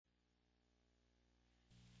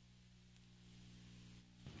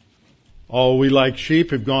All we like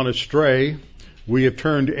sheep have gone astray. We have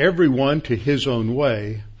turned everyone to his own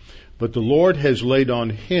way, but the Lord has laid on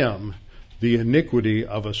him the iniquity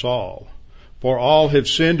of us all. For all have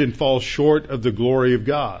sinned and fall short of the glory of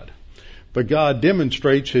God. But God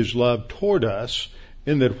demonstrates his love toward us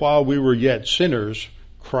in that while we were yet sinners,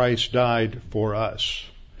 Christ died for us.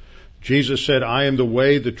 Jesus said, I am the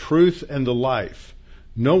way, the truth, and the life.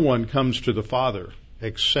 No one comes to the Father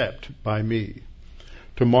except by me.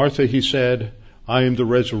 To Martha he said, I am the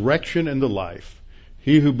resurrection and the life.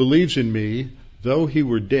 He who believes in me, though he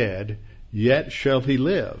were dead, yet shall he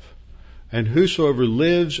live. And whosoever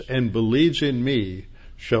lives and believes in me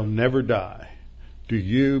shall never die. Do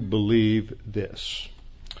you believe this?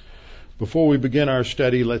 Before we begin our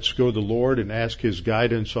study, let's go to the Lord and ask his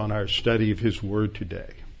guidance on our study of his word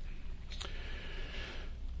today.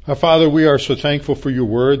 Our Father, we are so thankful for your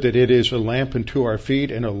word, that it is a lamp unto our feet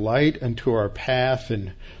and a light unto our path,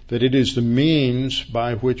 and that it is the means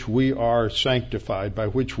by which we are sanctified, by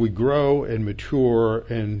which we grow and mature,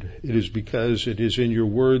 and it is because it is in your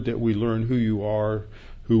word that we learn who you are,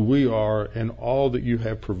 who we are, and all that you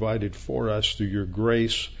have provided for us through your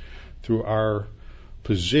grace, through our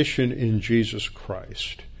position in Jesus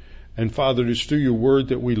Christ. And Father, it is through your word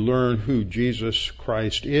that we learn who Jesus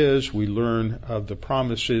Christ is. We learn of the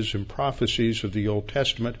promises and prophecies of the Old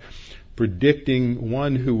Testament, predicting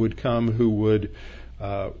one who would come who would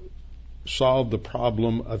solve the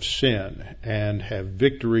problem of sin and have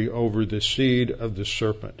victory over the seed of the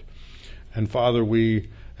serpent. And Father,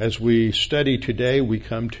 as we study today, we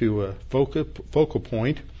come to a focal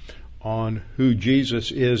point on who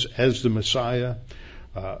Jesus is as the Messiah,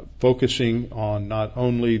 focusing on not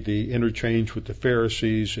only the interchange with the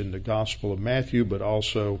Pharisees in the Gospel of Matthew, but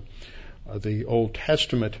also the Old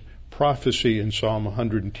Testament prophecy in Psalm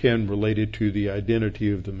 110 related to the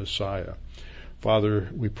identity of the Messiah. Father,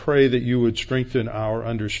 we pray that you would strengthen our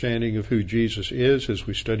understanding of who Jesus is as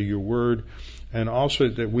we study your word, and also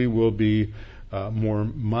that we will be more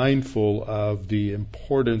mindful of the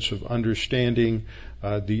importance of understanding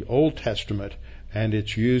the Old Testament and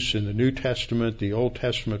its use in the New Testament, the Old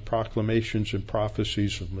Testament proclamations and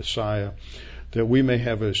prophecies of Messiah, that we may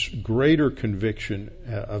have a greater conviction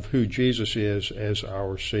of who Jesus is as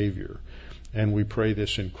our Savior. And we pray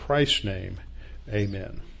this in Christ's name.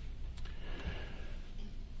 Amen.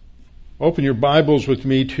 Open your Bibles with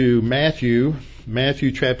me to Matthew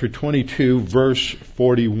chapter 22, verse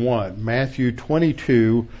 41. Matthew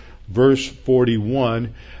 22, verse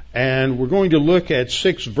 41. And we're going to look at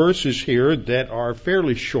 6 verses here that are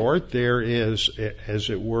fairly short. There is, as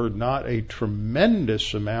it were, not a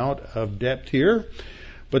tremendous amount of depth here,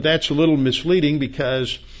 but that's a little misleading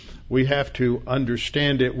because we have to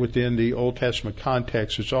understand it within the Old Testament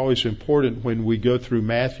context. It's always important when we go through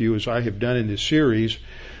Matthew, as I have done in this series,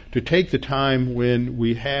 to take the time when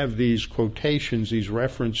we have these quotations, these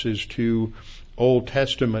references to Old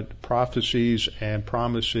Testament prophecies and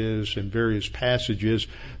promises and various passages,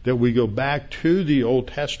 that we go back to the Old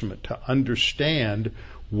Testament to understand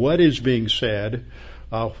what is being said,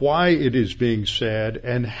 why it is being said,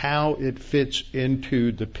 and how it fits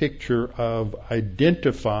into the picture of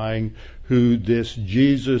identifying who this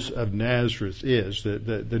Jesus of Nazareth is.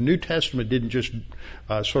 The New Testament didn't just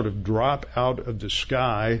sort of drop out of the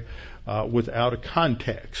sky without a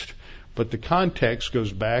context. But the context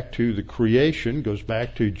goes back to the creation, goes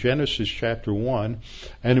back to Genesis chapter 1.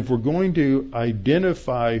 And if we're going to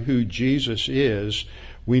identify who Jesus is,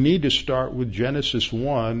 we need to start with Genesis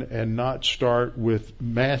 1 and not start with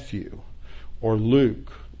Matthew or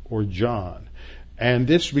Luke or John. And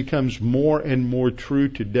this becomes more and more true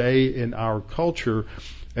today in our culture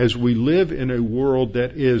as we live in a world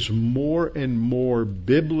that is more and more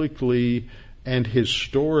biblically and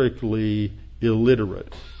historically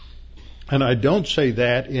illiterate. And I don't say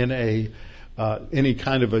that in any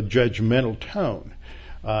kind of a judgmental tone.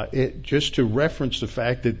 Just to reference the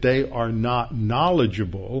fact that they are not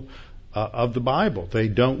knowledgeable of the Bible. They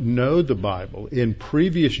don't know the Bible. In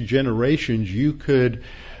previous generations, you could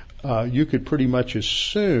pretty much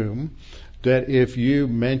assume that if you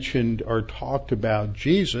mentioned or talked about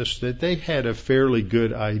Jesus, that they had a fairly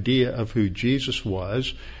good idea of who Jesus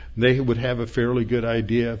was. They would have a fairly good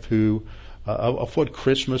idea of what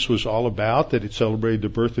Christmas was all about, that it celebrated the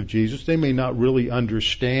birth of Jesus. They may not really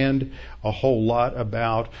understand a whole lot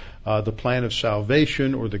about the plan of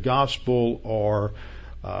salvation or the gospel or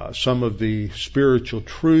some of the spiritual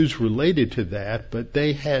truths related to that, but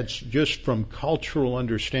they had just from cultural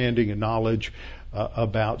understanding and knowledge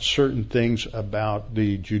about certain things about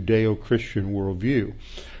the Judeo-Christian worldview.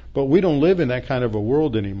 But we don't live in that kind of a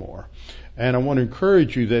world anymore. And I want to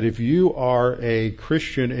encourage you that if you are a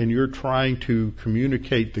Christian and you're trying to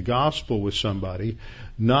communicate the gospel with somebody,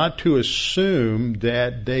 not to assume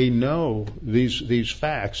that they know these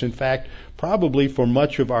facts. In fact, probably for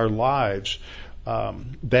much of our lives,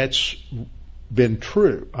 that's been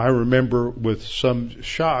true. I remember with some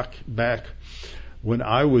shock back when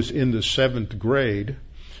I was in the 7th grade,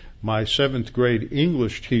 my 7th grade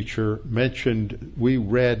English teacher mentioned we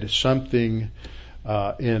read something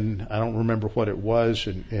I don't remember what it was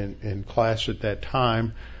in class at that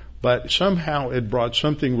time, but somehow it brought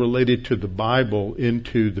something related to the Bible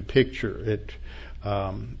into the picture. It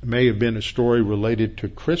may have been a story related to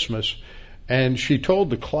Christmas, and she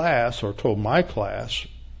told the class, or told my class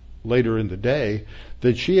later in the day,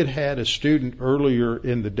 that she had had a student earlier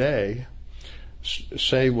in the day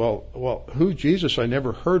say, well, who's Jesus? I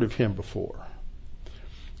never heard of him before.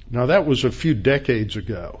 Now that was a few decades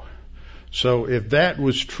ago. So if that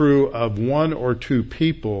was true of one or two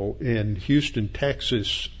people in Houston,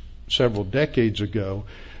 Texas, several decades ago,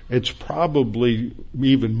 it's probably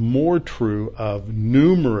even more true of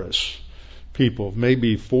numerous people.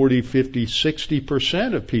 Maybe 40, 50,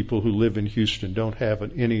 60% of people who live in Houston don't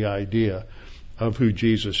have any idea of who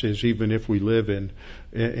Jesus is, even if we live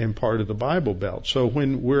in part of the Bible Belt. So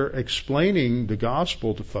when we're explaining the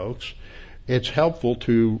gospel to folks, it's helpful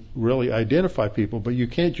to really identify people, but you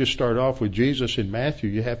can't just start off with Jesus in Matthew.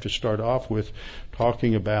 You have to start off with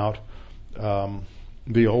talking about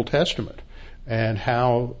the Old Testament and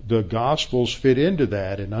how the Gospels fit into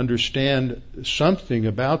that, and understand something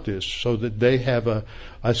about this so that they have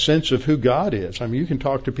a sense of who God is. I mean, you can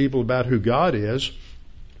talk to people about who God is,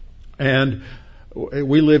 and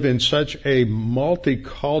we live in such a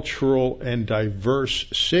multicultural and diverse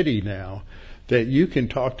city now that you can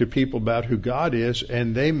talk to people about who God is,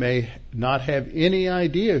 and they may not have any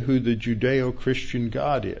idea who the Judeo-Christian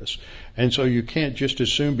God is. And so you can't just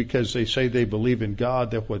assume because they say they believe in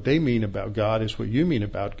God that what they mean about God is what you mean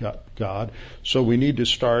about God. So we need to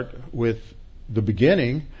start with the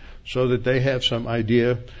beginning so that they have some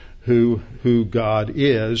idea who God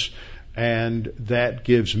is, and that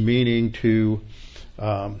gives meaning to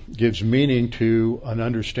an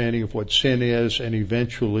understanding of what sin is, and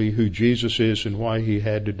eventually who Jesus is and why he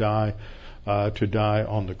had to die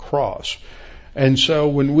on the cross. And so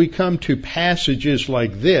when we come to passages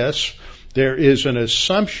like this, there is an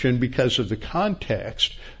assumption because of the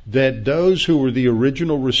context that those who were the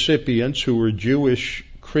original recipients, who were Jewish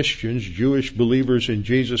Christians, Jewish believers in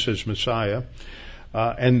Jesus as Messiah,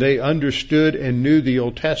 and they understood and knew the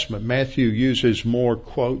Old Testament. Matthew uses more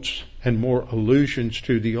quotes and more allusions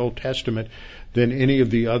to the Old Testament than any of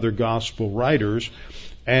the other gospel writers.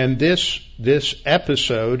 And this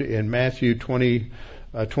episode in Matthew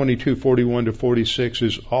 22:41 to 46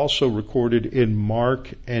 is also recorded in Mark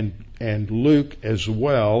and Luke as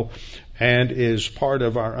well, and is part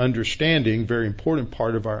of our understanding, very important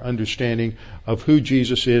part of our understanding of who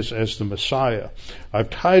Jesus is as the Messiah. I've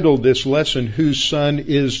titled this lesson, Whose Son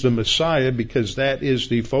is the Messiah, because that is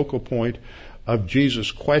the focal point of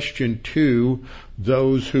Jesus' question to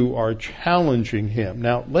those who are challenging him.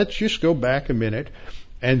 Now, let's just go back a minute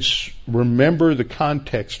and remember the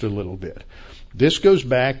context a little bit. This goes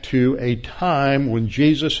back to a time when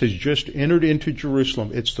Jesus has just entered into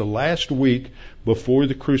Jerusalem. It's the last week before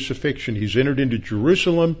the crucifixion. He's entered into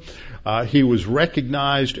Jerusalem. He was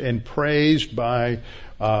recognized and praised by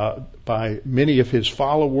many of his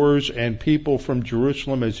followers and people from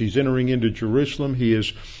Jerusalem. As he's entering into Jerusalem, he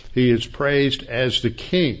is praised as the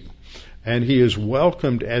king, and he is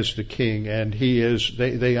welcomed as the king, and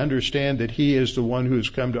they understand that he is the one who has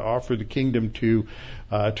come to offer the kingdom to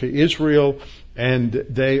Israel, and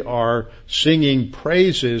they are singing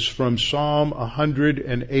praises from Psalm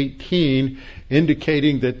 118,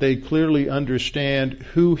 indicating that they clearly understand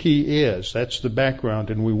who he is. That's the background,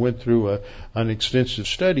 and we went through an extensive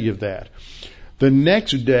study of that. The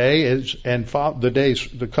next day,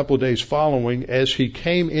 the couple of days following, as he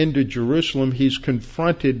came into Jerusalem, he's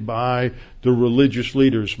confronted by the religious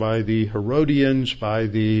leaders, by the Herodians, by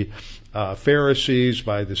the Pharisees,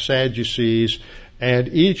 by the Sadducees, and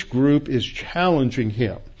each group is challenging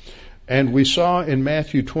him. And we saw in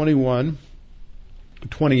Matthew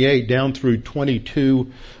 21:28 down through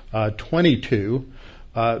 22:22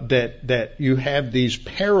 that you have these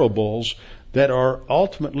parables that are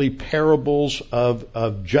ultimately parables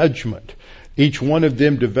of judgment. Each one of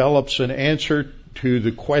them develops an answer to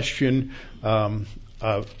the question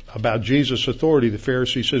about Jesus' authority. The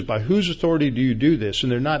Pharisee says, by whose authority do you do this?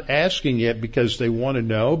 And they're not asking it because they want to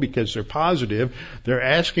know, because they're positive. They're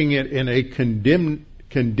asking it in a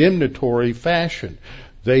condemnatory fashion.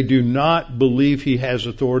 They do not believe he has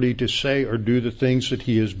authority to say or do the things that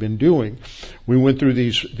he has been doing. We went through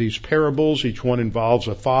these parables. Each one involves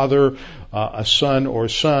a father, a son or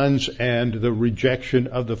sons, and the rejection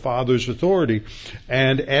of the father's authority.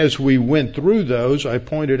 And as we went through those, I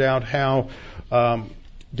pointed out how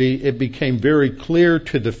it became very clear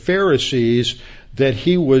to the Pharisees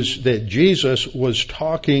that Jesus was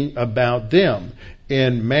talking about them.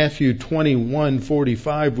 In Matthew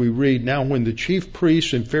 21:45 we read, "Now when the chief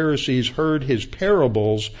priests and Pharisees heard his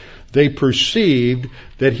parables, they perceived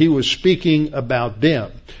that he was speaking about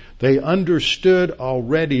them." They understood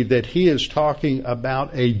already that he is talking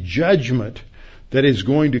about a judgment that is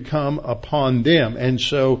going to come upon them. And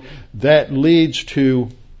so that leads to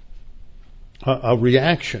a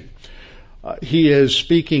reaction. He is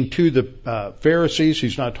speaking to the Pharisees.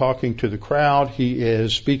 He's not talking to the crowd. He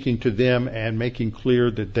is speaking to them and making clear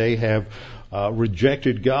that they have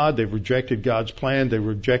rejected God. They've rejected God's plan. They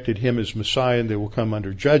rejected him as Messiah, and they will come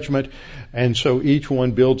under judgment. And so each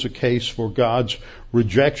one builds a case for God's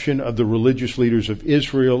rejection of the religious leaders of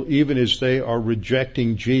Israel, even as they are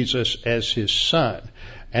rejecting Jesus as his son.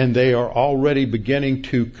 And they are already beginning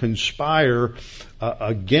to conspire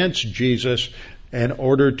against Jesus in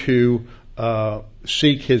order to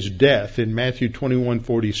seek his death. In Matthew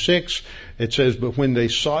 21:46, it says, "But when they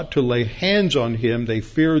sought to lay hands on him, they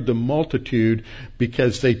feared the multitude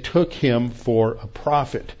because they took him for a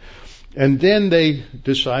prophet." And then they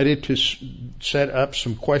decided to set up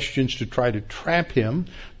some questions to try to trap him.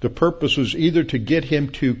 The purpose was either to get him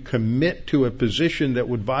to commit to a position that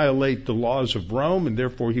would violate the laws of Rome, and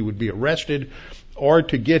therefore he would be arrested, or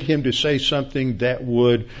to get him to say something that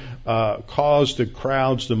would cause the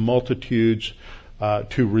crowds, the multitudes,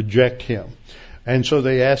 to reject him. And so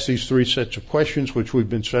they asked these three sets of questions, which we've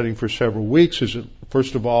been studying for several weeks.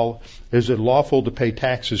 First of all, is it lawful to pay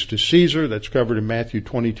taxes to Caesar? That's covered in Matthew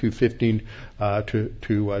 22:15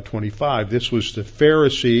 to 25. This was the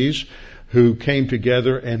Pharisees who came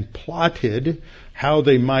together and plotted how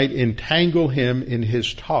they might entangle him in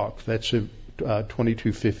his talk. That's in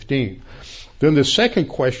 22:15. Then the second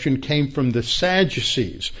question came from the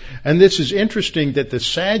Sadducees. And this is interesting that the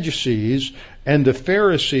Sadducees and the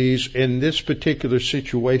Pharisees in this particular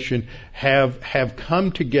situation have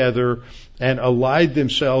come together and allied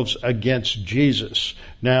themselves against Jesus.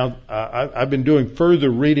 Now, I've been doing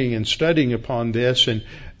further reading and studying upon this, and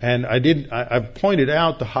I've pointed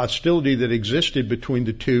out the hostility that existed between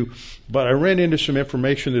the two, but I ran into some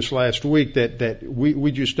information this last week that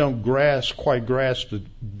we just don't quite grasp the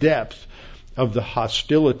depth of the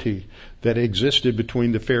hostility that existed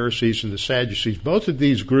between the Pharisees and the Sadducees. Both of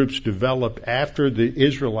these groups developed after the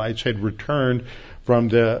Israelites had returned from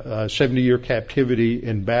the 70-year captivity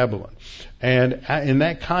in Babylon. And in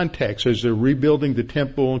that context, as they're rebuilding the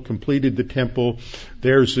temple and completed the temple,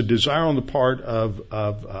 there's a desire on the part of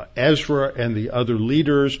Ezra and the other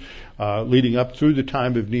leaders leading up through the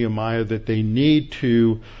time of Nehemiah that they need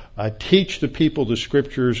to teach the people the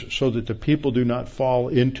scriptures so that the people do not fall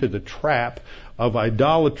into the trap of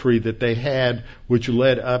idolatry that they had, which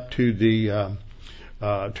led up to the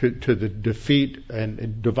defeat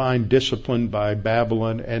and divine discipline by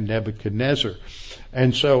Babylon and Nebuchadnezzar.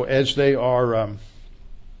 And so as they've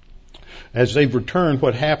returned,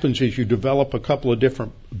 what happens is you develop a couple of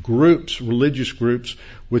different groups, religious groups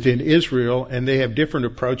within Israel, and they have different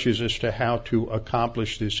approaches as to how to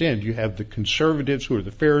accomplish this end. You have the conservatives, who are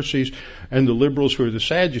the Pharisees, and the liberals, who are the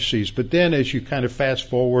Sadducees. But then as you kind of fast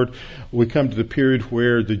forward, we come to the period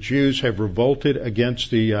where the Jews have revolted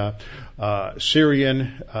against the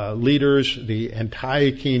Syrian leaders, the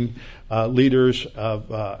Antiochian leaders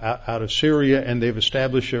out of Syria, and they've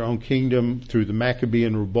established their own kingdom through the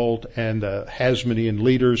Maccabean revolt and the Hasmonean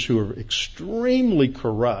leaders, who are extremely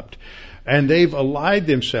corrupt. And they've allied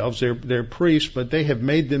themselves, they're priests, but they have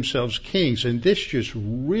made themselves kings. And this just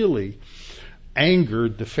really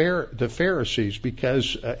angered the Pharisees,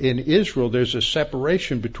 because in Israel there's a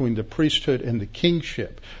separation between the priesthood and the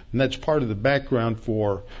kingship. And that's part of the background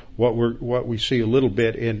for what we see a little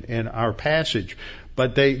bit in our passage.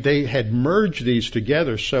 But they had merged these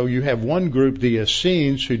together. So you have one group, the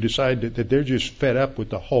Essenes, who decided that they're just fed up with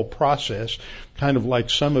the whole process, kind of like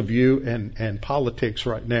some of you and politics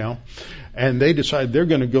right now. And they decide they're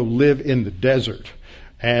going to go live in the desert.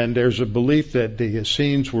 And there's a belief that the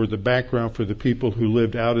Essenes were the background for the people who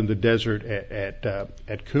lived out in the desert at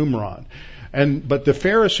Qumran. But the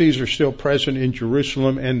Pharisees are still present in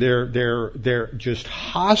Jerusalem, and they're just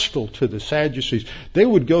hostile to the Sadducees. They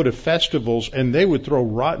would go to festivals and they would throw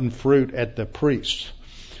rotten fruit at the priests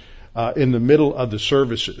in the middle of the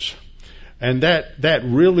services. And that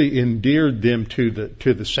really endeared them to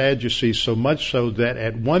the Sadducees, so much so that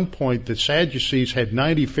at one point the Sadducees had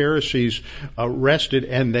 90 Pharisees arrested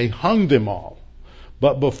and they hung them all.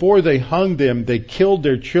 But before they hung them, they killed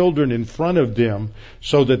their children in front of them,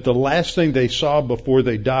 so that the last thing they saw before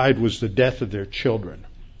they died was the death of their children.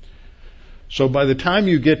 So by the time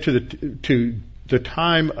you get to the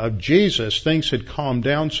time of Jesus, things had calmed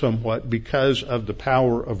down somewhat because of the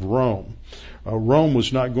power of Rome. Rome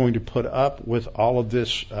was not going to put up with all of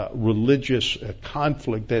this religious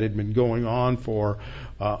conflict that had been going on for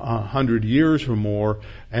 100 years or more,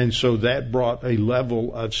 and so that brought a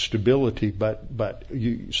level of stability.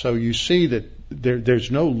 So you see that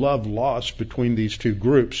there's no love lost between these two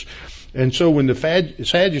groups. And so when the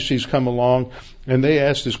Sadducees come along and they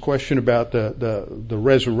ask this question about the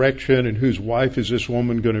resurrection and whose wife is this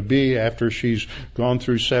woman going to be after she's gone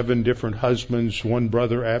through 7 different husbands, one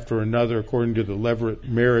brother after another, according to the Levirate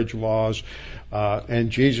marriage laws, and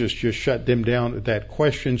Jesus just shut them down at that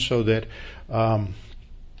question so that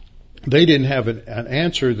they didn't have an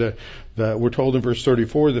answer. We're told in verse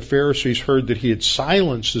 34, the Pharisees heard that he had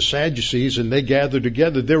silenced the Sadducees, and they gathered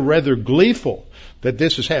together. They're rather gleeful that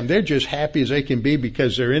this has happened. They're just happy as they can be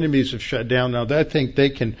because their enemies have shut down. Now they think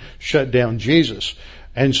they can shut down Jesus.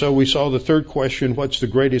 And so we saw the third question, what's the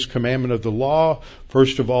greatest commandment of the law?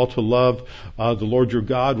 First of all, to love the Lord your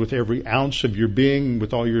God with every ounce of your being,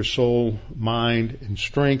 with all your soul, mind, and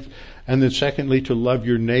strength. And then secondly, to love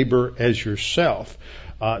your neighbor as yourself.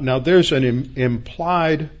 Now there's an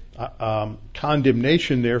implied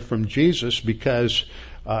condemnation there from Jesus, because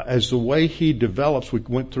as the way he develops, we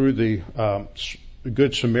went through the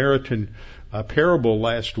Good Samaritan parable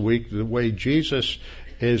last week, the way Jesus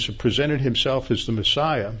has presented himself as the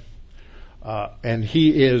Messiah, and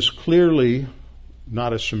he is clearly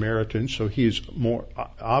not a Samaritan, so he is more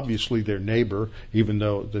obviously their neighbor. Even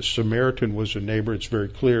though the Samaritan was a neighbor, it's very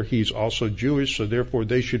clear he's also Jewish, so therefore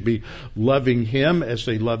they should be loving him as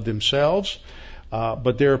they love themselves,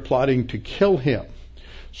 but they're plotting to kill him.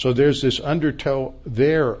 So there's this undertow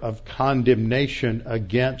there of condemnation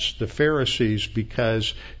against the Pharisees,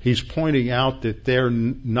 because he's pointing out that they're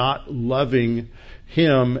not loving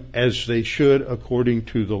him as they should according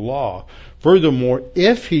to the law. Furthermore,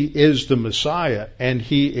 if he is the Messiah and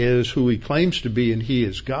he is who he claims to be and he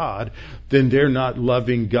is God, then they're not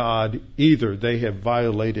loving God either. They have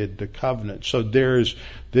violated the covenant. So there's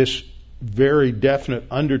this very definite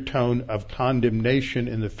undertone of condemnation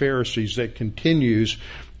in the Pharisees that continues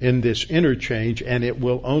in this interchange, and it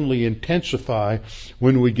will only intensify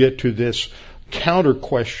when we get to this counter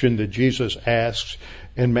question that Jesus asks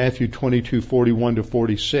in Matthew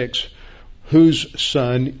 22:41-46, whose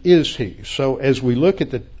son is he? So as we look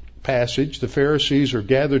at the passage, the Pharisees are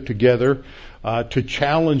gathered together to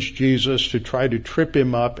challenge Jesus, to try to trip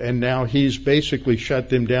him up, and now he's basically shut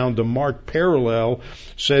them down. The Mark parallel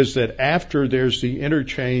says that after there's the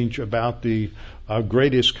interchange about the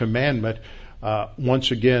greatest commandment,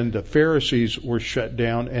 once again the Pharisees were shut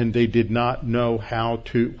down, and they did not know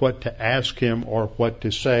what to ask him or what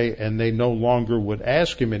to say, and they no longer would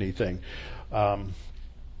ask him anything.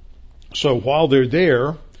 So while they're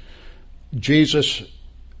there, Jesus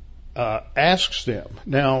asks them.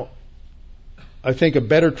 Now, I think a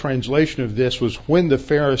better translation of this was when the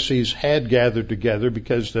Pharisees had gathered together,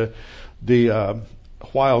 because the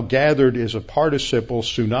while gathered is a participle,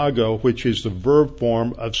 sunago, which is the verb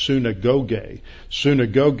form of synagoge.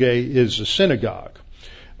 Synagoge is a synagogue.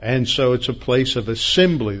 And so it's a place of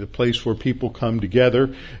assembly, the place where people come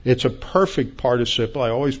together. It's a perfect participle. I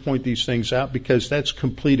always point these things out because that's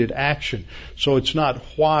completed action. So it's not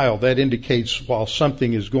while. That indicates while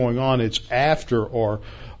something is going on. It's after or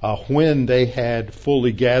when they had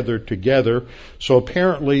fully gathered together. So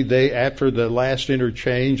apparently after the last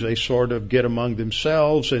interchange, they sort of get among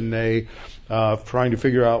themselves and they trying to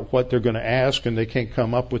figure out what they're going to ask, and they can't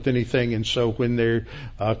come up with anything. And so when they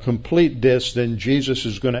complete this, then Jesus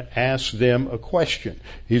is going to ask them a question.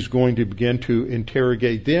 He's going to begin to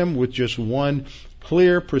interrogate them with just one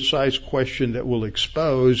clear, precise question that will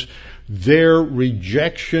expose their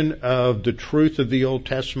rejection of the truth of the Old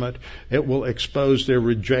Testament. It will expose their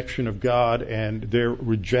rejection of God and their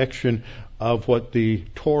rejection of what the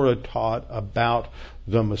Torah taught about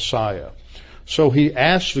the Messiah. So he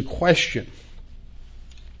asks the question,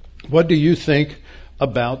 what do you think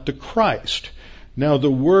about the Christ? Now,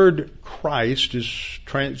 the word Christ is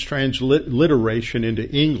transliteration into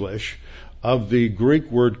English of the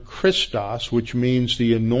Greek word Christos, which means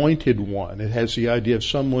the anointed one. It has the idea of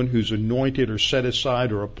someone who's anointed or set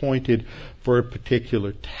aside or appointed for a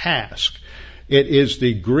particular task. It is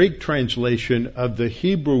the Greek translation of the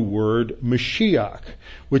Hebrew word Mashiach,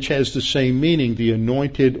 which has the same meaning, the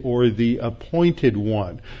anointed or the appointed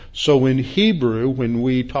one. So in Hebrew, when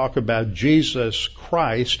we talk about Jesus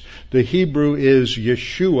Christ, the Hebrew is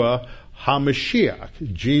Yeshua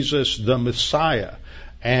HaMashiach, Jesus the Messiah.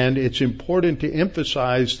 And it's important to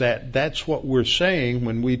emphasize that that's what we're saying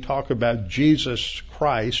when we talk about Jesus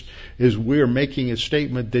Christ, is we're making a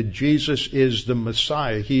statement that Jesus is the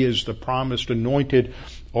Messiah. He is the promised anointed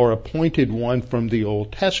or appointed one from the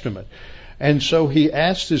Old Testament. And so he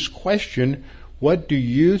asked this question, what do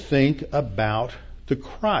you think about the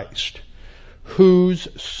Christ? Whose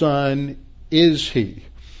son is he?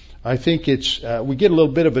 I think we get a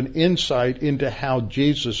little bit of an insight into how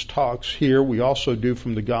Jesus talks here. We also do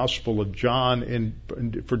from the Gospel of John,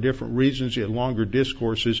 and for different reasons, he had longer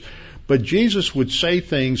discourses. But Jesus would say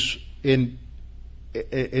things in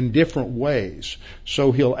different ways.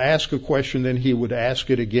 So he'll ask a question, then he would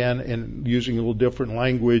ask it again, and using a little different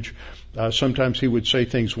language. Sometimes he would say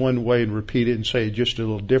things one way and repeat it and say it just a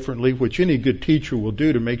little differently, which any good teacher will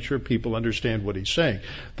do to make sure people understand what he's saying.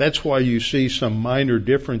 That's why you see some minor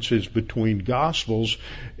differences between Gospels.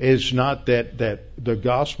 Is not that the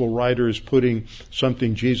Gospel writer is putting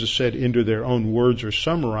something Jesus said into their own words or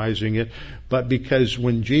summarizing it, but because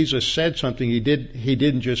when Jesus said something, he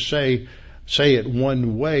didn't just say it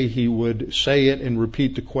one way. He would say it and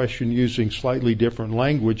repeat the question using slightly different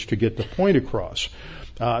language to get the point across.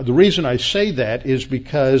 The reason I say that is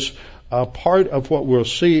because part of what we'll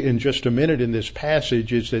see in just a minute in this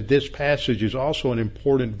passage is that this passage is also an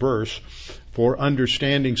important verse for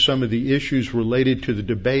understanding some of the issues related to the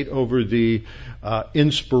debate over the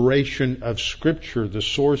inspiration of Scripture, the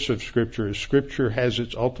source of Scripture. Is Scripture has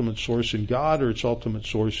its ultimate source in God or its ultimate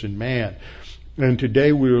source in man? And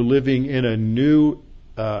today we are living in a new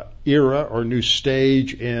era or new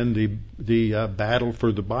stage in the battle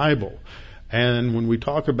for the Bible. And when we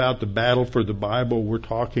talk about the battle for the Bible, we're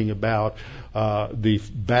talking about the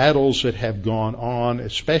battles that have gone on,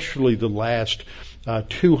 especially the last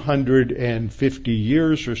 250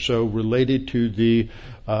 years or so, related to the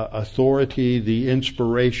authority, the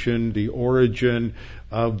inspiration, the origin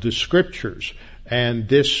of the Scriptures. And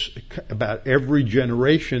this, about every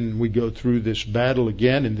generation, we go through this battle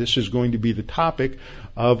again, and this is going to be the topic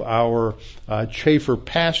of our Chafer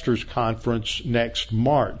Pastors Conference next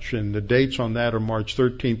March. And the dates on that are March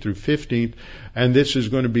 13th through 15th. And this is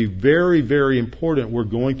going to be very, very important. We're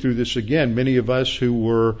going through this again. Many of us who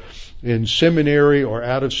were in seminary or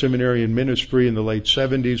out of seminary in ministry in the late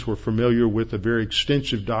 70s were familiar with a very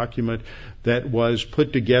extensive document that was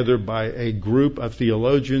put together by a group of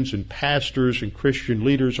theologians and pastors and Christian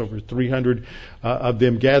leaders. Over 300 of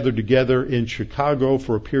them gathered together in Chicago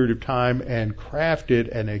for a period of time and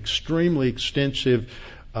crafted an extremely extensive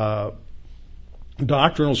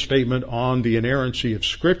doctrinal statement on the inerrancy of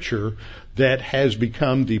Scripture that has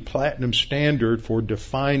become the platinum standard for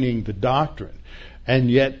defining the doctrine. And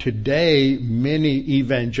yet today, many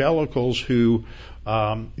evangelicals who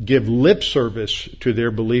give lip service to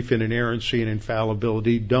their belief in inerrancy and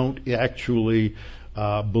infallibility don't actually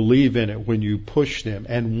believe in it when you push them.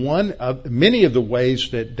 And many of the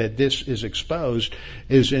ways that this is exposed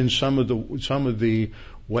is in some of the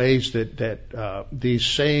ways that these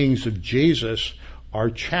sayings of Jesus are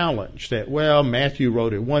challenged. That, well, Matthew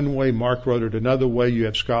wrote it one way, Mark wrote it another way. You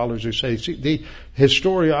have scholars who say, see, the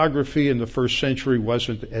historiography in the first century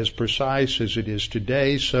wasn't as precise as it is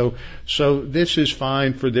today. So this is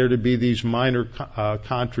fine for there to be these minor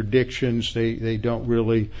contradictions. They don't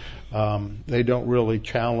really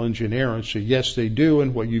challenge inerrancy. Yes, they do,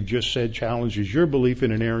 and what you've just said challenges your belief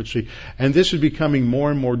in inerrancy. And this is becoming more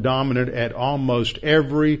and more dominant at almost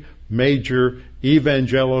every major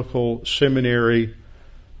evangelical seminary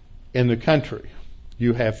in the country.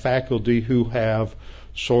 You have faculty who have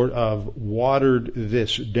sort of watered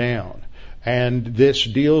this down. And this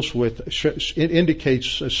deals with, it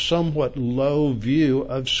indicates a somewhat low view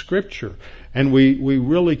of Scripture. And we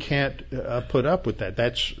really can't put up with that.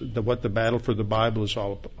 That's what the battle for the Bible is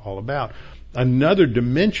all about. Another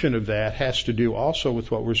dimension of that has to do also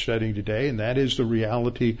with what we're studying today, and that is the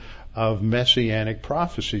reality of messianic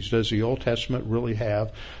prophecies. Does the Old Testament really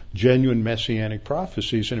have genuine messianic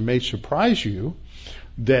prophecies? And it may surprise you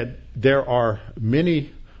that there are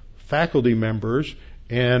many faculty members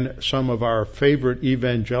in some of our favorite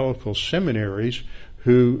evangelical seminaries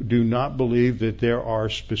who do not believe that there are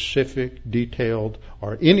specific, detailed,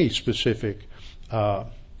 or any specific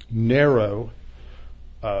narrow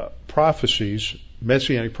prophecies,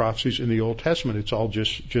 messianic prophecies in the Old Testament. It's all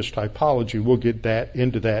just typology. We'll get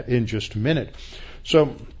into that in just a minute.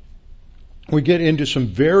 So we get into some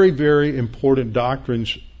very, very important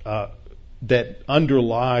doctrines that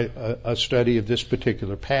underlie a study of this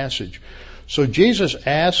particular passage. So Jesus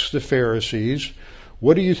asks the Pharisees,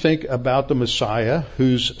 what do you think about the Messiah?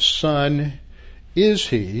 Whose son is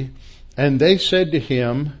he? And they said to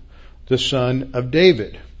him, the son of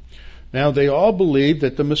David. Now they all believed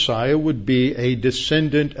that the Messiah would be a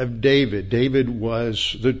descendant of David. David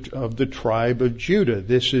was of the tribe of Judah.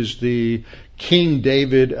 This is the King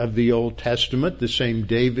David of the Old Testament, the same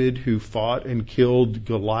David who fought and killed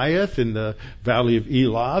Goliath in the Valley of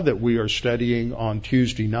Elah that we are studying on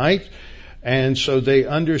Tuesday night. And so they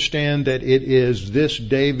understand that it is this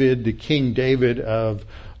David, the King David of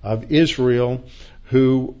Israel,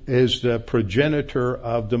 who is the progenitor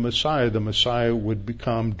of the Messiah. The Messiah would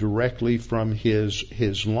become directly from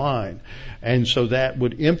his line. And so that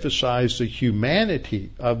would emphasize the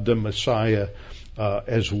humanity of the Messiah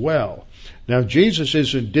as well. Now, Jesus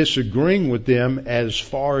isn't disagreeing with them as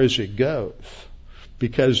far as it goes,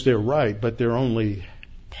 because they're right, but they're only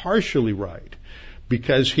partially right,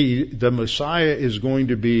 because the Messiah is going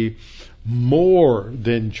to be more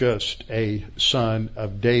than just a son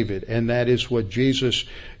of David. And that is what Jesus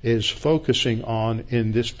is focusing on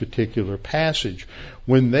in this particular passage.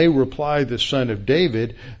 When they reply the son of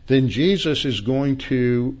David, then Jesus is going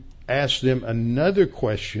to ask them another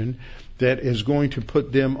question that is going to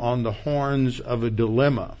put them on the horns of a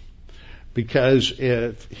dilemma. Because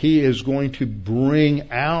if he is going to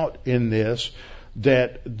bring out in this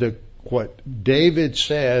that what David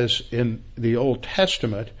says in the Old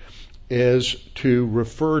Testament is to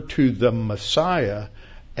refer to the Messiah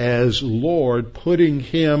as Lord, putting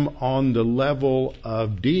him on the level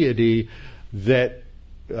of deity that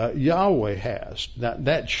Yahweh has. Now,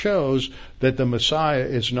 that shows that the Messiah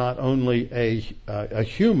is not only a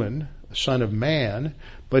human, a son of man,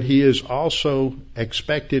 but he is also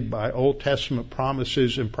expected by Old Testament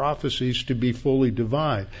promises and prophecies to be fully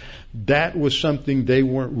divine. That was something they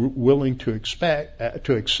weren't willing to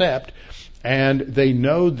accept. And they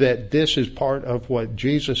know that this is part of what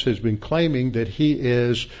Jesus has been claiming, that he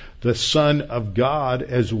is the Son of God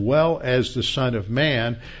as well as the Son of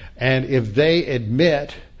Man. And if they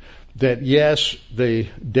admit that, yes,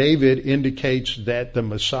 David indicates that the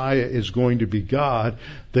Messiah is going to be God,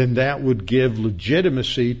 then that would give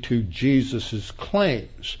legitimacy to Jesus'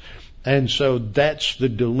 claims. And so that's the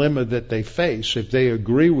dilemma that they face. If they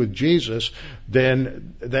agree with Jesus,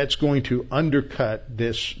 then that's going to undercut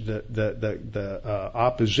the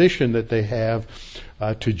opposition that they have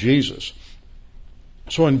to Jesus.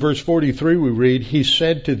 So in verse 43 we read, he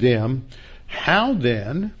said to them, how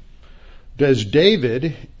then does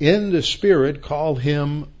David in the Spirit call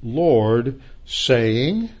him Lord,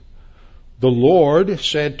 saying, the Lord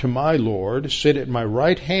said to my Lord, sit at my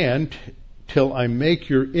right hand till I make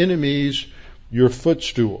your enemies your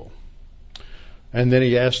footstool. And then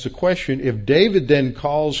he asks the question, if David then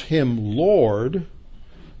calls him Lord,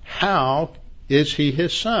 how is he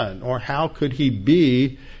his son? Or how could he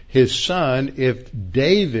be his son if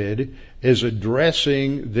David is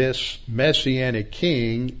addressing this messianic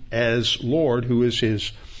king as Lord, who is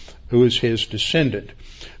his descendant?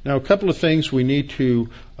 Now, a couple of things we need to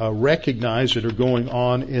recognize that are going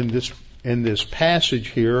on in this passage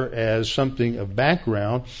here as something of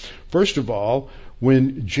background. First of all,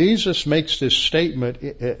 when Jesus makes this statement,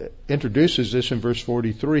 introduces this in verse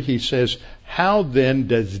 43, he says, how then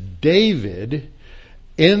does David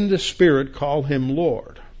in the Spirit call him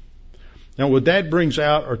Lord? Now what that brings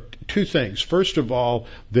out are two things. First of all,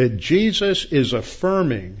 that Jesus is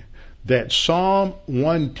affirming that Psalm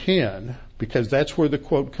 110, because that's where the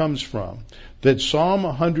quote comes from, that Psalm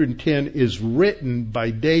 110 is written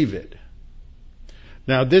by David.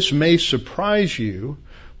 Now, this may surprise you,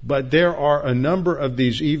 but there are a number of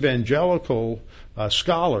these evangelical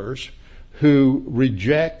scholars who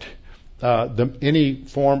reject any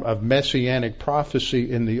form of messianic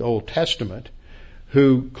prophecy in the Old Testament,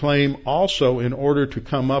 who claim also, in order to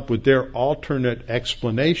come up with their alternate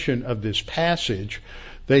explanation of this passage,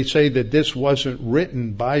 they say that this wasn't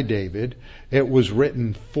written by David, it was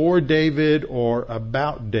written for David or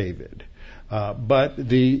about David. But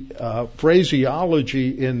the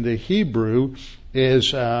phraseology in the Hebrew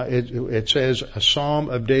is, it says a Psalm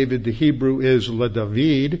of David. The Hebrew is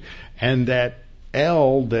LeDavid, and that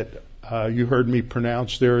L that you heard me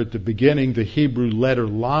pronounce there at the beginning, the Hebrew letter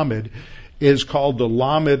Lamed, is called the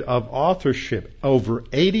Lamed of authorship. Over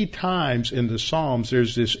 80 times in the Psalms,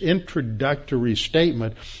 there's this introductory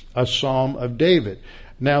statement, a Psalm of David.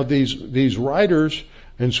 Now, these writers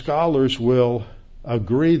and scholars will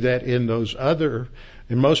agree that in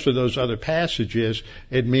most of those other passages,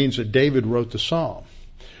 it means that David wrote the Psalm.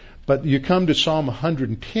 But you come to Psalm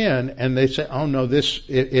 110 and they say, oh no,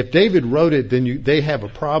 if David wrote it, then they have a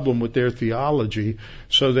problem with their theology.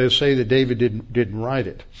 So they'll say that David didn't write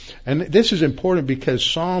it. And this is important because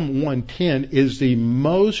Psalm 110 is the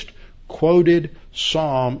most quoted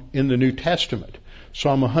psalm in the New Testament.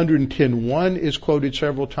 Psalm 110:1 is quoted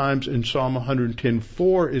several times, and Psalm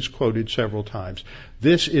 110:4 is quoted several times.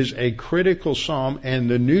 This is a critical psalm, and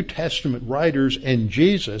the New Testament writers and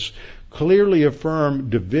Jesus clearly affirm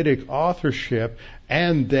Davidic authorship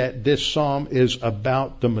and that this psalm is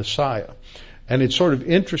about the Messiah. And it's sort of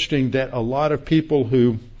interesting that a lot of people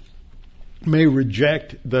who may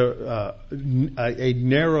reject a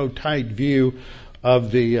narrow, tight view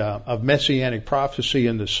of of messianic prophecy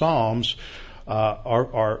in the Psalms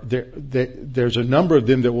there's a number of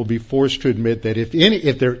them that will be forced to admit that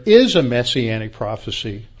if there is a messianic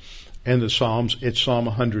prophecy in the Psalms, it's Psalm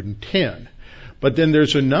 110. But then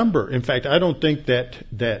there's a number. In fact, I don't think that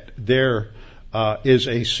there is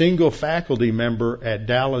a single faculty member at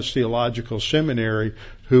Dallas Theological Seminary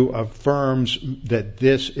who affirms that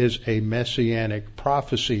this is a messianic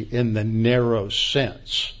prophecy in the narrow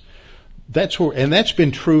sense. And that's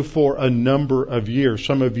been true for a number of years.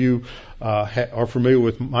 Some of you are familiar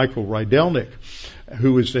with Michael Rydelnik,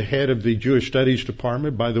 who is the head of the Jewish Studies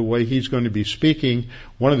Department. By the way, he's going to be speaking,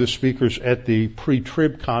 one of the speakers at the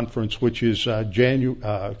pre-trib conference, which is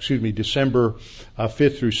December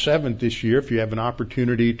 5th through 7th this year. If you have an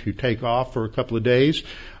opportunity to take off for a couple of days,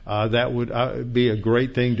 that would be a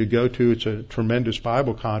great thing to go to. It's a tremendous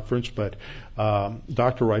Bible conference, but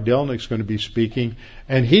Dr. Rydelnik is going to be speaking,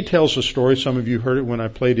 and he tells a story. Some of you heard it when I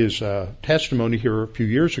played his testimony here a few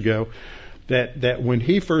years ago, that when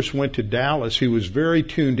he first went to Dallas, he was very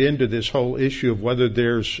tuned into this whole issue of whether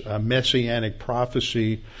there's a messianic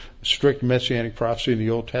prophecy, strict messianic prophecy in the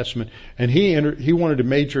Old Testament. And he wanted to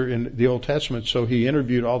major in the Old Testament, so he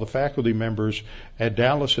interviewed all the faculty members at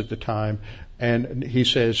Dallas at the time. And he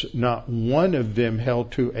says not one of them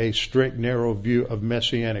held to a strict, narrow view of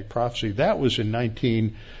messianic prophecy. That was in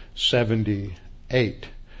 1978.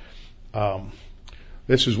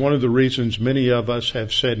 This is one of the reasons many of us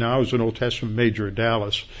have said, now I was an Old Testament major at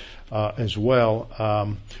Dallas as well,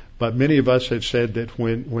 but many of us have said that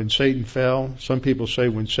when Satan fell, some people say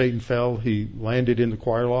when Satan fell, he landed in the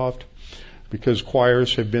choir loft, because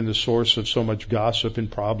choirs have been the source of so much gossip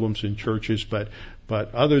and problems in churches, but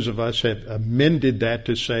others of us have amended that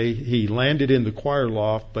to say he landed in the choir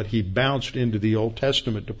loft, but he bounced into the Old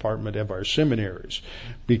Testament department of our seminaries,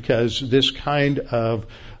 because this kind of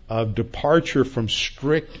departure from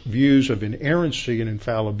strict views of inerrancy and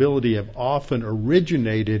infallibility have often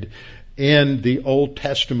originated in the Old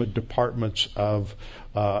Testament departments of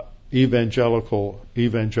evangelical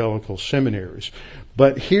seminaries.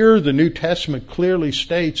 But here the New Testament clearly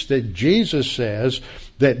states that Jesus says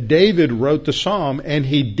that David wrote the psalm, and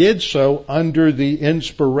he did so under the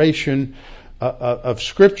inspiration of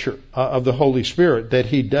Scripture, of the Holy Spirit, that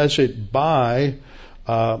he does it by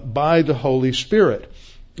the Holy Spirit.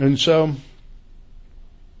 And so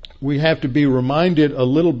we have to be reminded a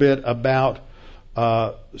little bit about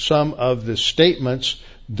some of the statements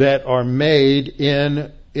that are made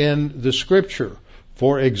in the Scripture.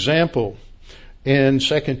 For example, in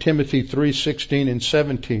 2 Timothy 3:16 and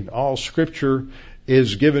 17, all Scripture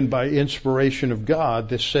is given by inspiration of God.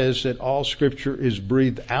 This says that all Scripture is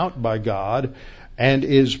breathed out by God and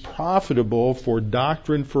is profitable for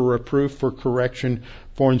doctrine, for reproof, for correction,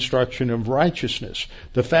 for instruction of righteousness.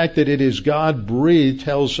 The fact that it is God-breathed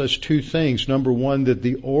tells us two things. Number one, that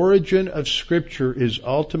the origin of Scripture is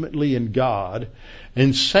ultimately in God.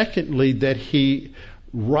 And secondly, that He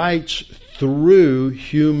writes through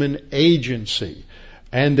human agency,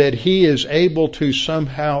 and that He is able to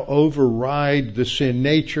somehow override the sin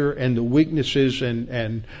nature and the weaknesses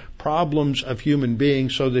and problems of human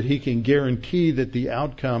beings so that He can guarantee that the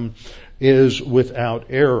outcome is without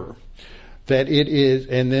error. That it is,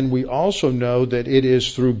 and then we also know that it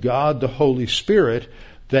is through God the Holy Spirit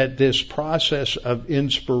that this process of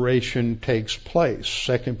inspiration takes place.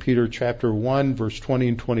 2 Peter chapter 1, verse 20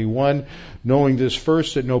 and 21, knowing this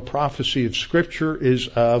first, that no prophecy of Scripture is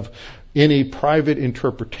of any private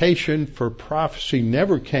interpretation, for prophecy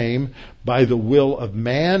never came by the will of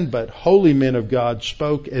man, but holy men of God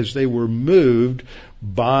spoke as they were moved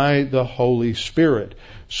by the Holy Spirit.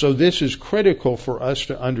 So this is critical for us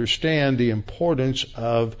to understand the importance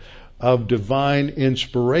of divine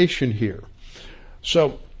inspiration here.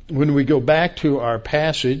 So when we go back to our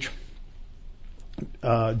passage,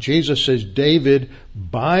 Jesus says David,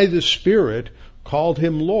 by the Spirit, called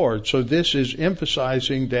him Lord. So this is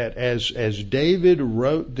emphasizing that as David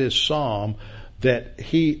wrote this psalm, that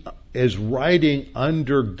he is writing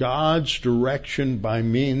under God's direction by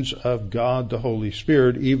means of God the Holy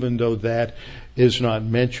Spirit, even though that is not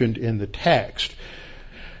mentioned in the text.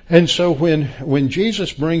 And so when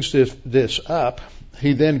Jesus brings this up,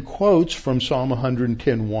 he then quotes from Psalm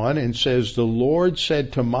 110:1 and says, "The Lord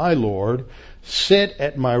said to my Lord, sit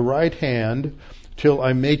at my right hand till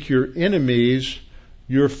I make your enemies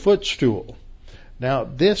your footstool." Now,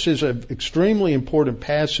 this is an extremely important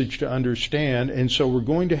passage to understand, and so we're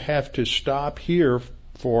going to have to stop here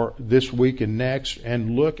for this week and next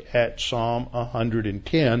and look at Psalm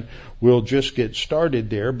 110. We'll just get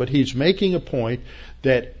started there, but he's making a point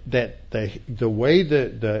that the way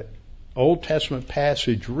the Old Testament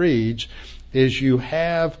passage reads is you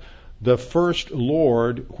have the first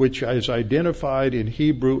Lord, which is identified in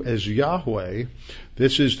Hebrew as Yahweh.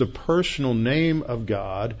 This is the personal name of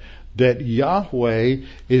God, that Yahweh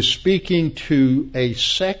is speaking to a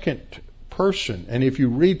second person. And if you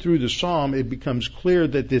read through the psalm, it becomes clear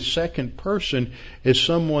that this second person is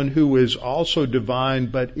someone who is also divine,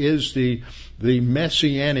 but is the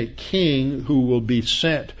messianic king who will be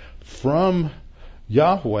sent from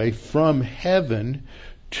Yahweh, from heaven,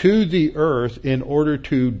 to the earth in order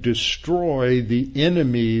to destroy the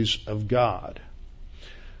enemies of God.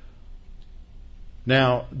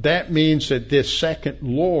 Now, that means that this second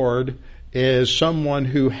Lord is someone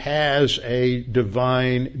who has a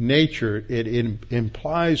divine nature. It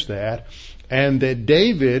implies that, and that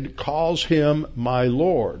David calls him my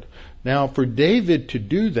Lord. Now, for David to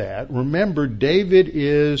do that, remember, David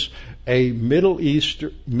is a Middle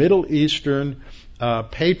Eastern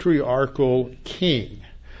patriarchal king.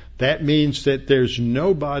 That means that there's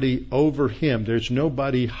nobody over him. There's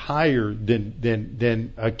nobody higher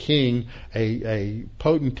than a king, a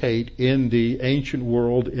potentate in the ancient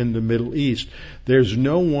world in the Middle East. There's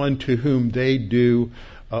no one to whom they do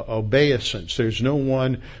obeisance. There's no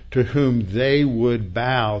one to whom they would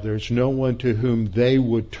bow. There's no one to whom they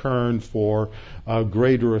would turn for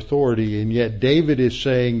greater authority. And yet David is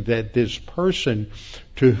saying that this person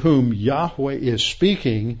to whom Yahweh is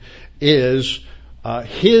speaking is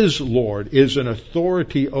his Lord, is an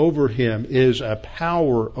authority over him, is a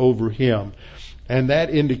power over him. And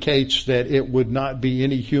that indicates that it would not be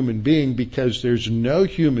any human being, because there's no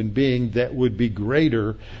human being that would be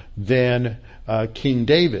greater than King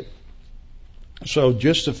David. So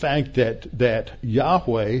just the fact that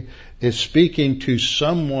Yahweh is speaking to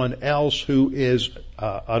someone else who is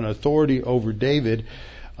an authority over David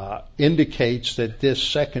indicates that this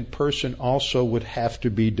second person also would have to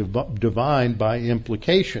be divine by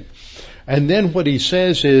implication. And then what he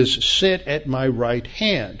says is, sit at my right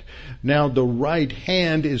hand. Now, the right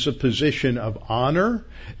hand is a position of honor.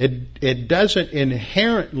 It doesn't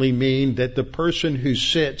inherently mean that the person who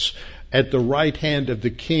sits at the right hand of the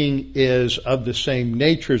king is of the same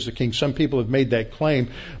nature as the king. Some people have made that claim,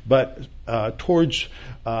 but at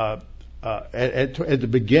the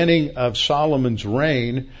beginning of Solomon's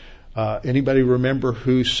reign, anybody remember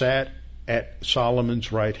who sat at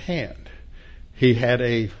Solomon's right hand? He had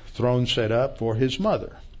a throne set up for his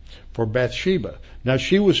mother, for Bathsheba. Now,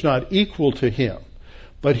 she was not equal to him,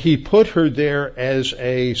 but he put her there as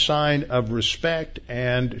a sign of respect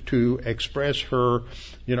and to express her,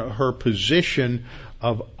 her position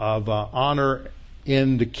of honor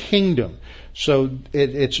in the kingdom. So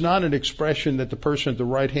it's not an expression that the person at the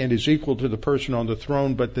right hand is equal to the person on the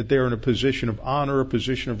throne, but that they're in a position of honor, a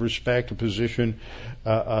position of respect, a position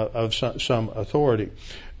of some authority.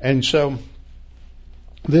 And so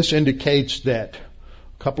this indicates that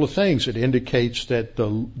a couple of things. It indicates that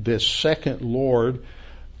this second Lord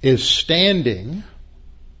is standing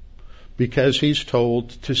because he's told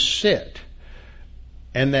to sit.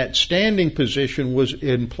 And that standing position was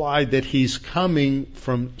implied that he's coming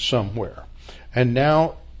from somewhere. And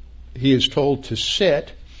now he is told to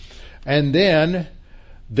sit, and then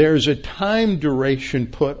there's a time duration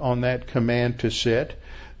put on that command to sit,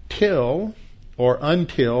 till or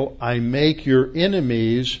until I make your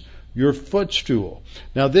enemies your footstool.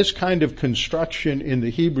 Now, this kind of construction in the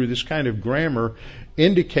Hebrew, this kind of grammar,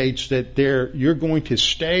 indicates that you're going to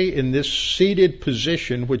stay in this seated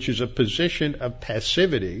position, which is a position of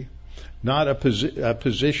passivity, not a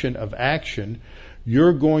position of action.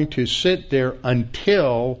 You're going to sit there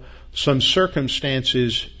until some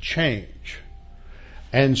circumstances change.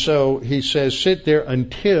 And so he says, sit there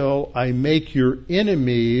until I make your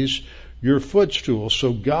enemies your footstool.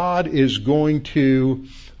 So God is going to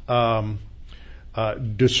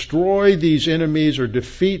destroy these enemies or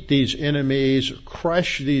defeat these enemies,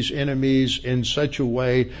 crush these enemies in such a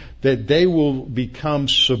way that they will become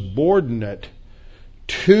subordinate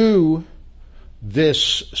to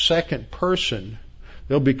this second person.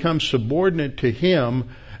 They'll become subordinate to him,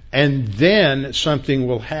 and then something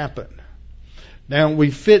will happen. Now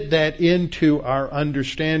we fit that into our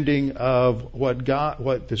understanding of what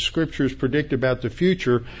the scriptures predict about the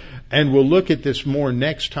future, and we'll look at this more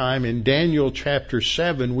next time. In Daniel chapter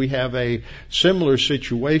 7, we have a similar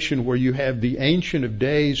situation where you have the Ancient of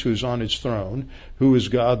Days who's on his throne, who is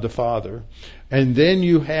God the Father, and then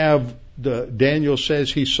you have Daniel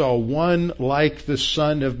says he saw one like the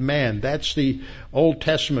Son of Man. That's the Old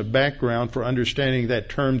Testament background for understanding that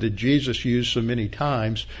term that Jesus used so many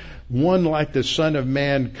times. One like the Son of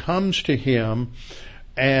Man comes to him,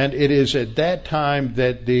 and it is at that time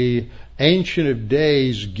that the Ancient of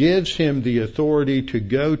Days gives him the authority to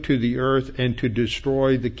go to the earth and to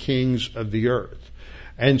destroy the kings of the earth.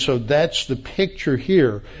 And so that's the picture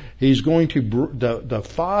here. He's going to, the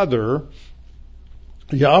Father,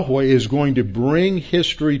 Yahweh, is going to bring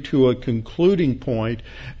history to a concluding point.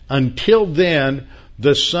 Until then,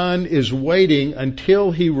 the Son is waiting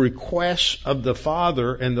until he requests of the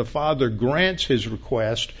Father, and the Father grants his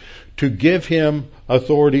request to give him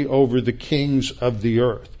authority over the kings of the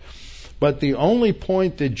earth. But the only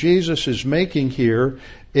point that Jesus is making here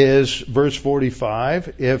is verse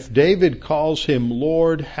 45. If David calls him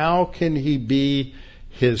Lord, how can he be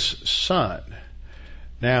his son?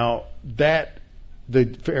 Now, that the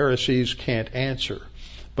Pharisees can't answer.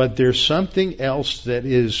 But there's something else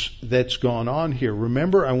that's gone on here.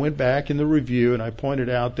 Remember, I went back in the review and I pointed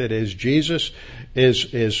out that as Jesus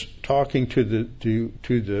is talking to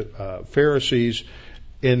the Pharisees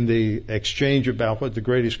in the exchange about what the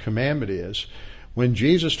greatest commandment is, when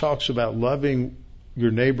Jesus talks about loving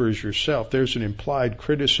your neighbor as yourself, there's an implied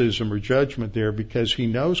criticism or judgment there, because he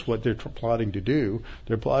knows what they're plotting to do.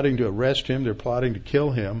 They're plotting to arrest him. They're plotting to kill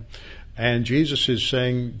him. And Jesus is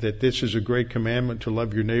saying that this is a great commandment to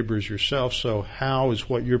love your neighbor as yourself. So how is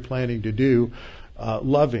what you're planning to do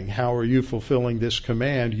loving? How are you fulfilling this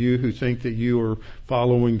command, you who think that you are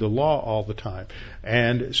following the law all the time?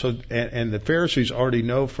 And so, and the Pharisees already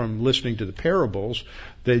know from listening to the parables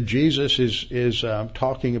that Jesus is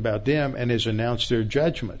talking about them and has announced their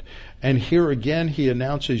judgment. And here again he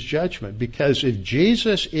announces judgment, because if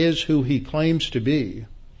Jesus is who he claims to be,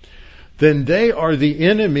 then they are the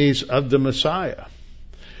enemies of the Messiah.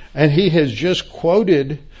 And he has just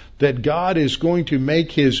quoted that God is going to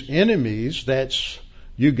make his enemies, that's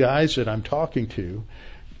you guys that I'm talking to,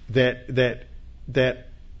 God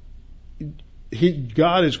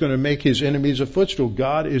is going to make his enemies a footstool.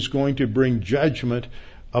 God is going to bring judgment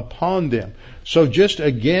upon them. So just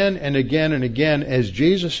again and again and again, as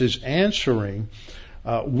Jesus is answering,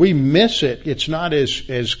 we miss it. It's not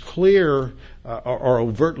as clear or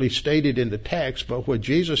overtly stated in the text, but what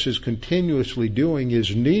Jesus is continuously doing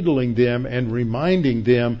is needling them and reminding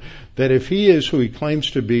them that if he is who he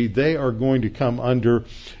claims to be, they are going to come under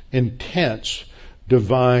intense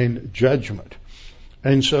divine judgment.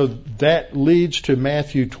 And so that leads to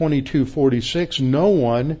Matthew 22:46. No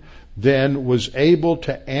one then was able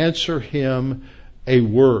to answer him a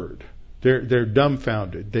word. They're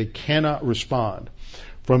dumbfounded. They cannot respond.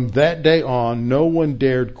 From that day on, no one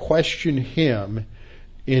dared question him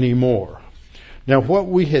anymore. Now, what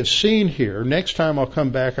we have seen here, next time I'll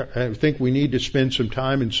come back, I think we need to spend some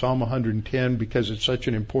time in Psalm 110 because it's such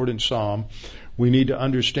an important psalm. We need to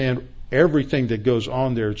understand everything that goes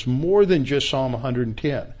on there. It's more than just Psalm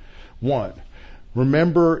 110. One,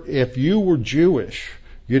 remember, if you were Jewish,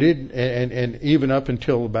 you didn't, and even up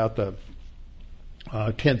until about the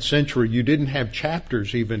 10th century, you didn't have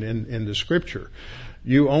chapters even in the Scripture.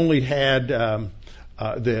 You only had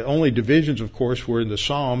the only divisions, of course, were in the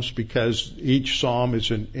Psalms, because each psalm is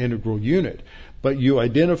an integral unit. But you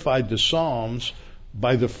identified the Psalms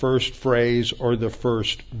by the first phrase or the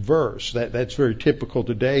first verse. That's very typical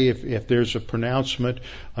today. If there's a pronouncement,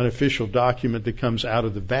 an official document that comes out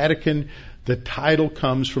of the Vatican, the title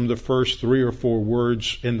comes from the first 3 or 4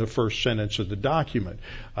 words in the first sentence of the document.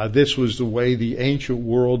 This was the way the ancient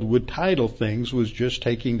world would title things, was just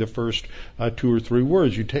taking the first 2 or 3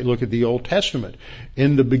 words. You look at the Old Testament.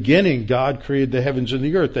 In the beginning, God created the heavens and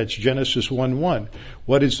the earth. That's Genesis 1:1.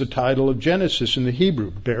 What is the title of Genesis in the Hebrew?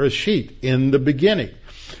 Bereshit, in the beginning.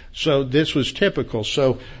 So this was typical.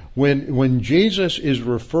 So when Jesus is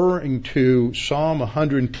referring to Psalm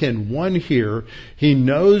 110:1 here, he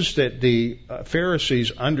knows that the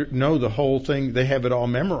Pharisees know the whole thing. They have it all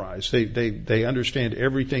memorized. They understand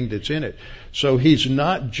everything that's in it. So he's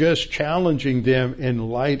not just challenging them in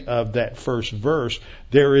light of that first verse.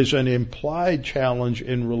 There is an implied challenge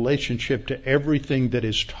in relationship to everything that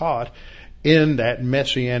is taught in that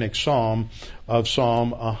messianic psalm of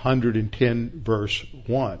Psalm 110 verse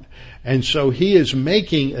 1. And so he is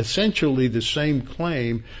making essentially the same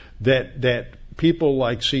claim that people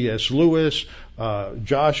like C.S. Lewis,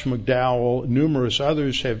 Josh McDowell, numerous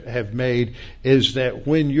others have made, is that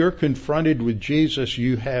when you're confronted with Jesus,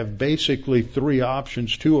 you have basically three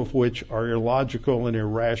options, two of which are illogical and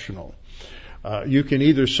irrational. You can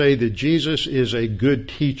either say that Jesus is a good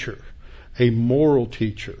teacher, a moral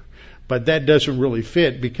teacher, but that doesn't really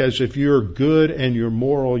fit, because if you're good and you're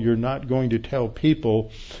moral, you're not going to tell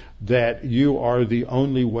people that you are the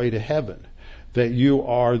only way to heaven, that you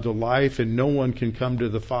are the life and no one can come to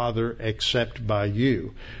the Father except by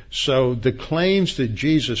you. So the claims that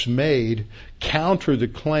Jesus made counter the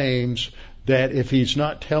claims that if he's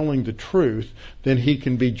not telling the truth, then he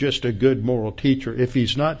can be just a good moral teacher. If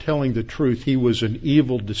he's not telling the truth, he was an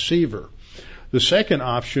evil deceiver. The second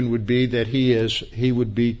option would be that he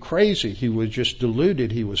would be crazy. He was just deluded.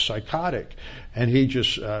 He was psychotic. And he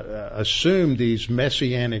just assumed these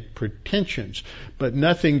messianic pretensions. But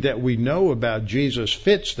nothing that we know about Jesus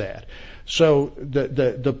fits that. So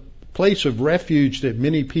the place of refuge that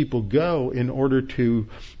many people go in order to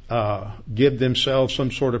give themselves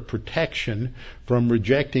some sort of protection from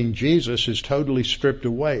rejecting Jesus is totally stripped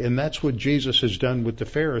away. And that's what Jesus has done with the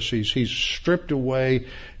Pharisees. He's stripped away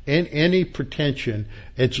any pretension.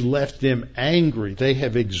 It's left them angry. They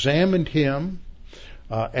have examined him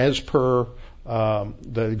as per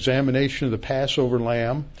the examination of the Passover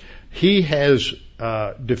lamb. He has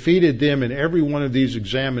defeated them in every one of these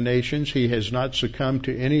examinations. He has not succumbed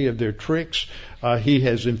to any of their tricks. He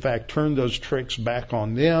has, in fact, turned those tricks back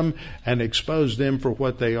on them and exposed them for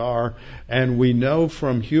what they are. And we know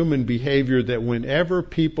from human behavior that whenever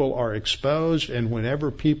people are exposed and whenever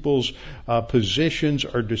people's positions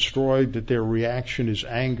are destroyed, that their reaction is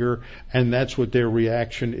anger, and that's what their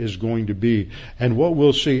reaction is going to be. And what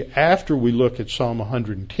we'll see after we look at Psalm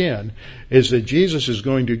 110 is that Jesus is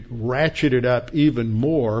going to ratchet it up even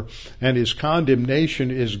more, and his condemnation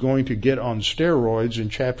is going to get on steroids in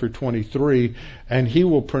chapter 23, and he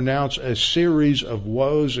will pronounce a series of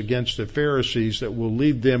woes against the Pharisees that will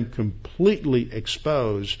leave them completely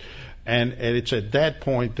exposed. And it's at that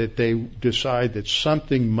point that they decide that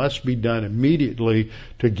something must be done immediately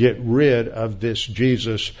to get rid of this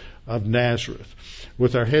Jesus of Nazareth.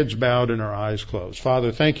 With our heads bowed and our eyes closed.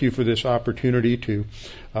 Father, thank you for this opportunity to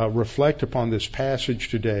reflect upon this passage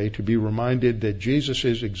today, to be reminded that Jesus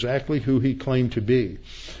is exactly who he claimed to be,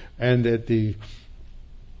 and that the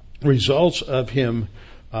results of him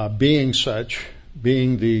being such,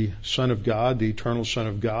 being the Son of God, the eternal Son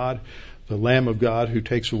of God, the Lamb of God who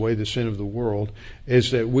takes away the sin of the world,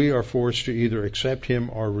 is that we are forced to either accept him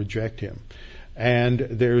or reject him. And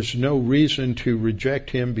there's no reason to reject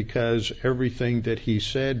him, because everything that he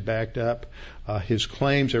said backed up his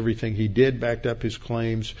claims, everything he did backed up his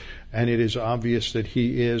claims, and it is obvious that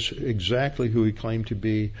he is exactly who he claimed to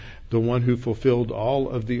be, the one who fulfilled all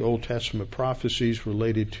of the Old Testament prophecies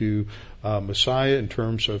related to Messiah in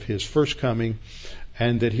terms of his first coming,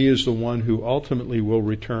 and that he is the one who ultimately will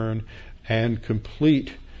return and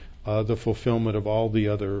complete the fulfillment of all the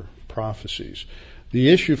other prophecies. The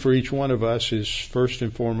issue for each one of us is first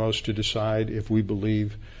and foremost to decide if we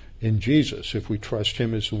believe in Jesus, if we trust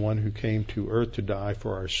him as the one who came to earth to die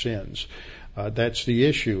for our sins. That's the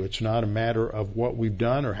issue. It's not a matter of what we've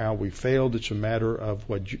done or how we failed. It's a matter of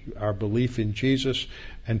our belief in Jesus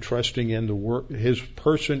and trusting in the work, his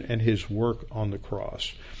person and his work on the cross.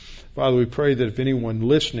 Father, we pray that if anyone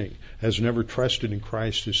listening has never trusted in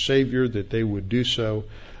Christ as Savior, that they would do so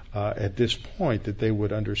at this point, that they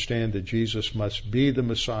would understand that Jesus must be the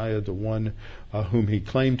Messiah, the one whom he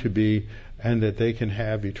claimed to be, and that they can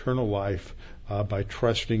have eternal life by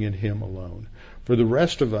trusting in him alone. For the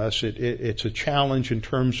rest of us, it's a challenge in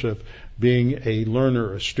terms of being a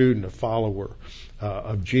learner, a student, a follower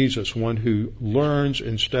of Jesus, one who learns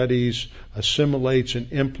and studies, assimilates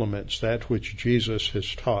and implements that which Jesus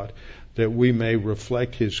has taught, that we may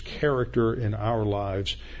reflect his character in our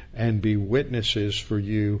lives and be witnesses for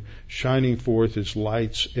you, shining forth as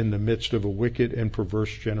lights in the midst of a wicked and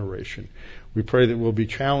perverse generation. We pray that we'll be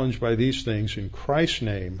challenged by these things. In Christ's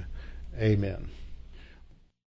name, amen.